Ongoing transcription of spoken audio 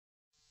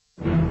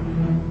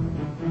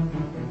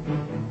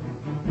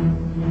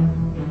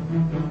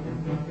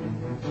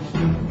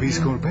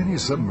scorpene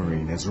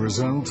submarine is a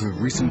result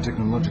of recent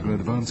technological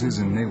advances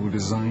in naval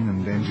design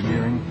and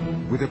engineering,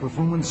 with a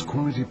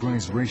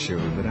performance-quality-price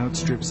ratio that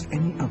outstrips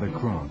any other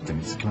craft in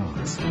its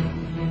class.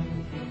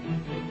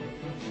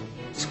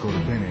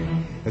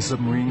 Scorpene, a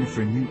submarine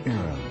for a new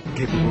era,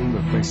 capable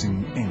of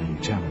facing any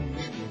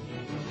challenge.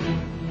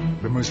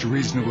 The most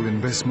reasonable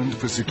investment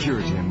for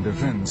security and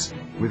defense,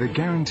 with a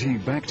guarantee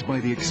backed by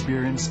the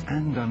experience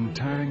and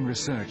untiring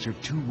research of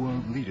two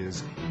world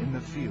leaders in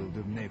the field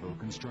of naval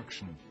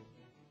construction.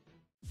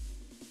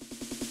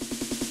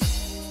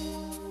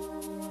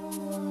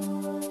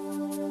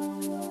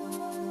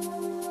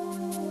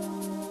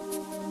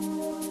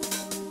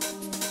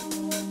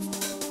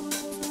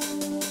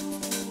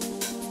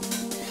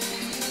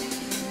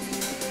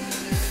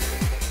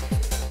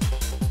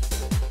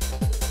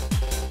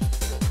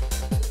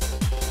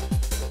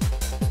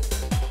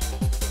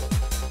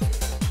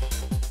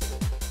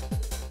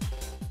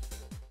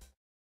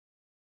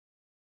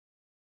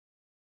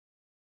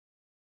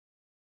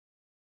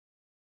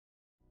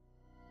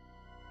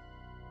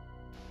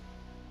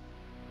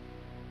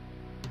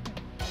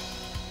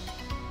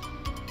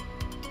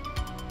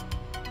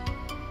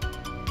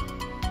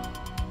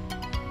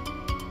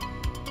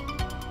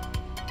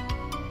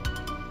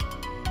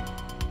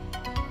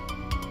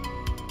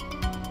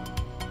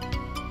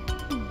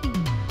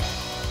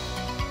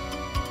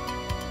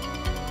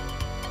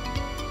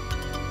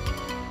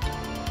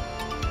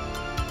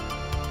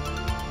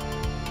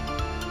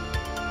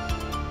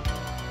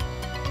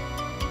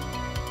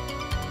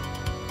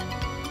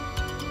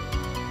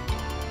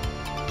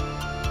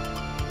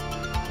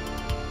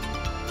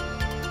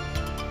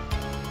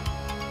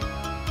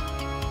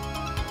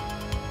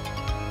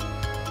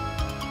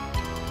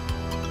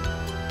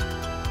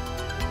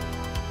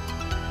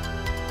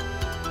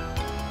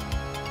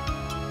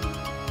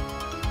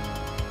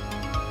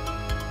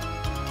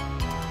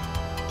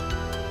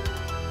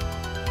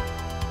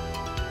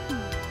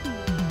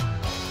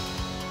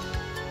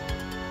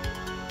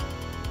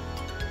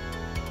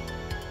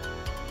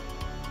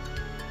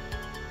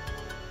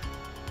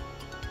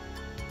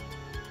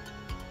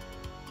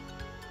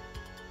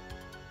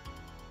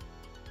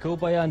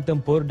 Keupayaan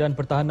tempur dan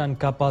pertahanan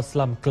kapal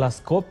selam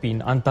kelas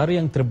scorpene antara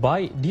yang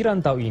terbaik di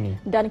rantau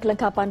ini. Dan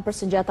kelengkapan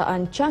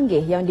persenjataan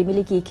canggih yang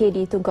dimiliki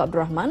KD Tunku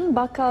Abdul Rahman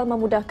bakal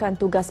memudahkan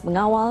tugas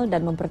mengawal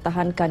dan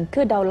mempertahankan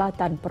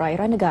kedaulatan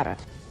perairan negara.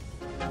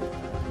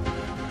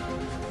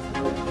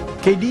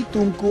 KD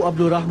Tunku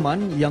Abdul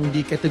Rahman yang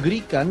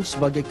dikategorikan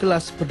sebagai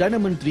kelas Perdana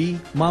Menteri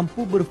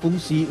mampu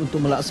berfungsi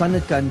untuk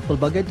melaksanakan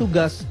pelbagai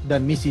tugas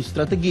dan misi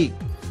strategik.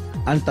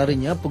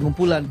 Antaranya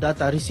pengumpulan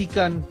data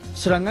risikan,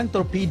 serangan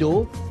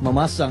torpedo,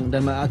 memasang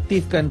dan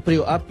mengaktifkan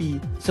periuk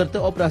api serta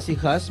operasi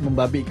khas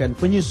membabitkan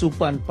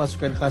penyusupan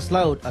pasukan khas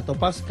laut atau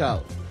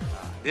Paskal.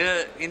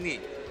 Dia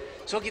ini.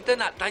 So kita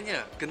nak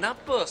tanya,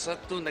 kenapa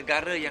satu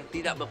negara yang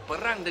tidak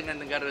berperang dengan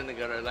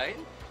negara-negara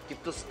lain,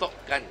 kita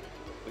stokkan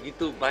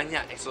begitu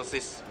banyak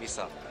exorcist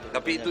misal.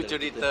 Tapi itu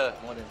cerita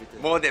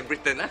more than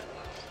Britain lah.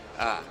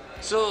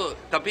 So,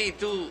 tapi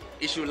itu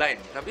isu lain.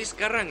 Tapi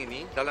sekarang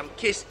ini, dalam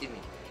kes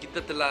ini,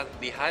 kita telah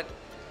lihat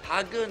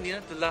harganya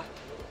telah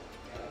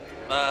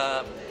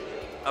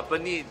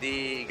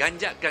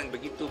diganjakkan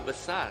begitu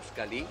besar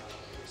sekali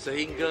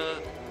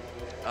sehingga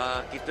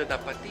kita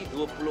dapati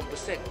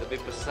 20% lebih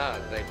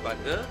besar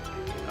daripada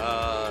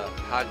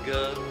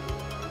harga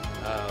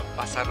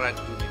pasaran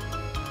dunia.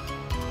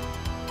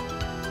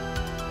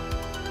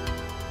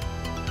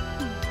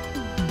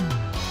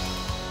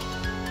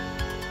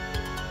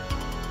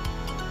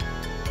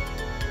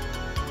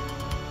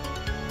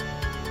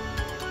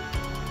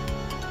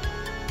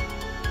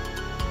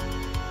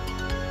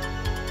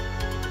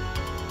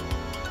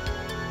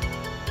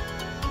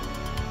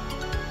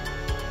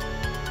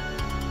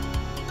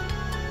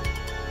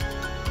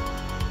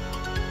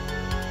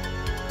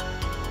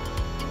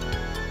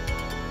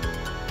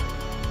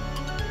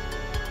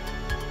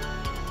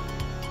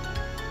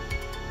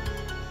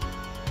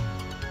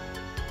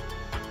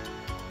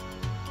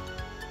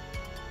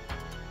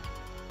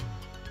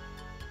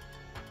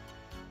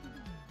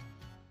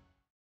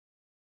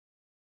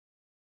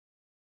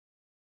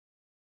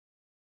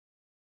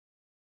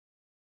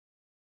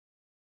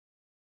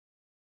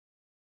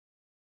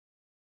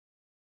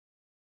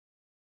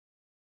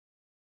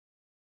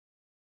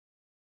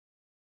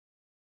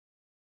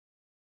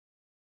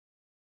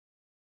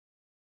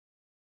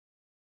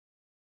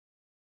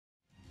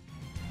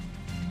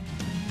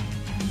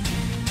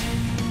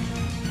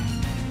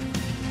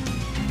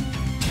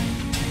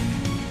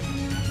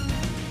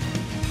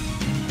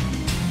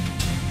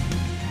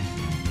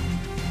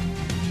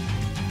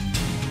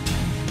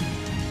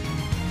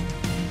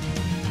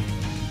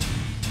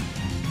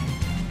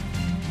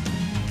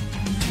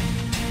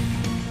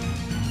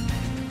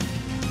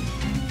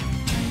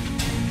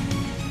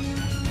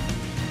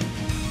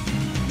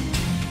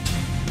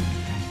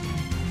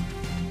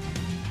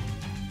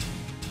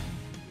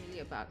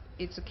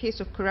 It's a case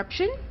of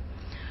corruption,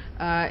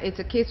 it's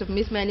a case of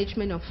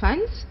mismanagement of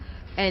funds,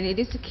 and it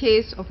is a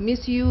case of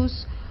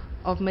misuse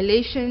of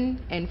Malaysian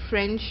and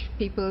French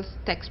people's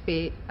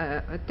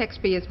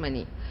taxpayers'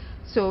 money.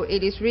 So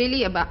it is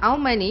really about our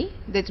money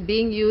that's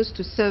being used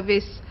to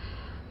service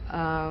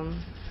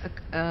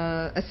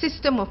a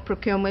system of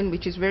procurement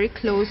which is very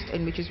closed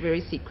and which is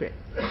very secret.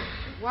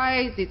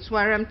 Why did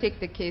Swaram take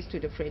the case to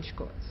the French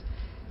courts?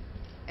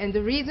 And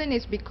the reason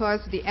is because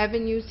the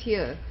avenues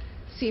here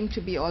seem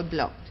to be all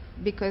blocked,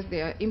 because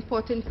there are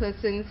important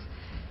persons,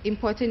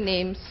 important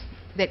names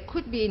that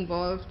could be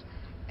involved,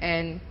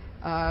 and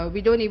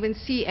we don't even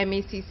see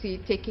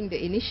MACC taking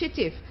the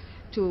initiative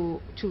to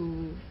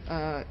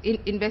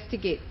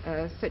investigate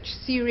such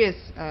serious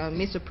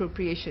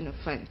misappropriation of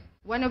funds.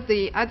 One of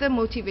the other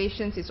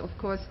motivations is, of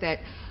course, that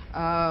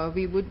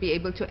we would be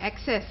able to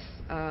access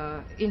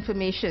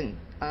information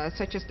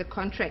such as the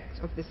contract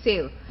of the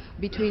sale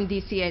between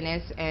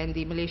DCNS and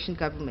the Malaysian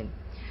government.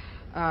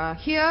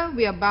 Here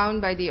we are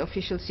bound by the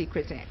Official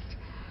Secrets Act,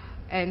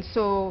 and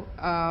so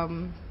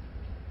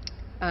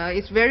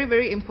it's very,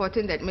 very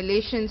important that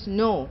Malaysians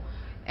know,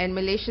 and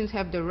Malaysians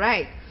have the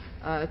right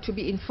to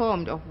be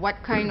informed of what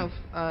kind of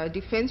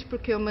defense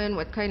procurement,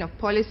 what kind of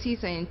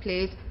policies are in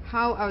place,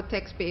 how our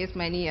taxpayers'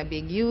 money are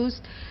being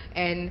used,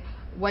 and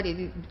what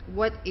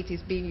it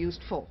is being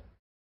used for.